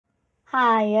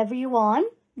Hi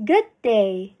everyone, good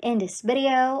day! In this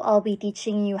video, I'll be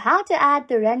teaching you how to add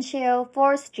Torrentio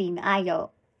for Stremio.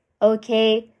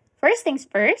 Okay, first things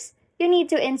first, you need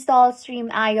to install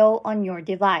Stremio on your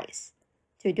device.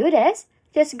 To do this,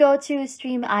 just go to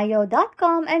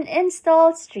stremio.com and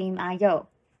install Stremio.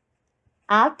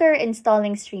 After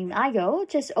installing Stremio,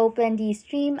 just open the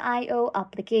Stremio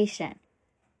application.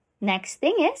 Next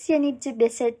thing is you need to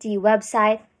visit the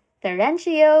website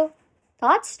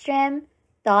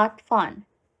torrentio.strem.fun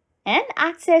and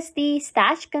access the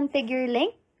stash configure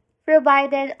link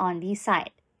provided on the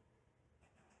site.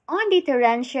 On the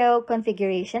Torrentio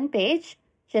configuration page,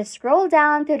 just scroll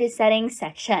down to the settings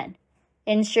section.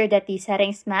 Ensure that the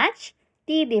settings match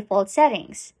the default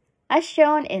settings, as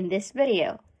shown in this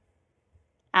video.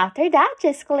 After that,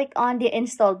 just click on the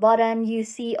install button you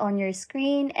see on your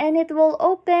screen and it will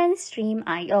open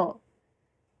Stremio.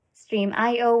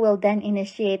 Stremio will then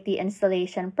initiate the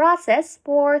installation process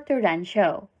for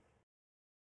Torrentio.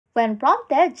 When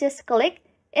prompted, just click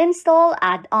Install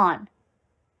Add-on.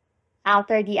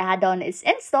 After the add-on is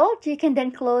installed, you can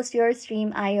then close your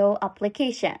Stremio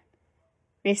application.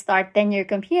 Restart then your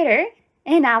computer,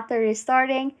 and after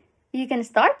restarting, you can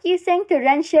start using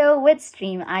Torrentio with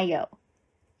Stremio.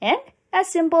 And as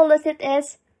simple as it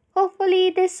is,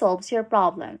 hopefully this solves your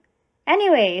problem.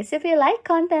 Anyways, if you like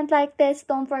content like this,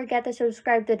 don't forget to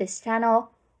subscribe to this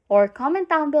channel or comment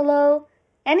down below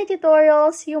any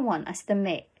tutorials you want us to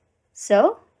make,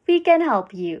 so we can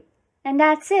help you. And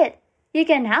that's it. You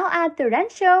can now add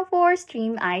Torrentio for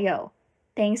Stremio.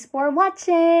 Thanks for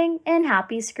watching and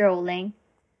happy scrolling.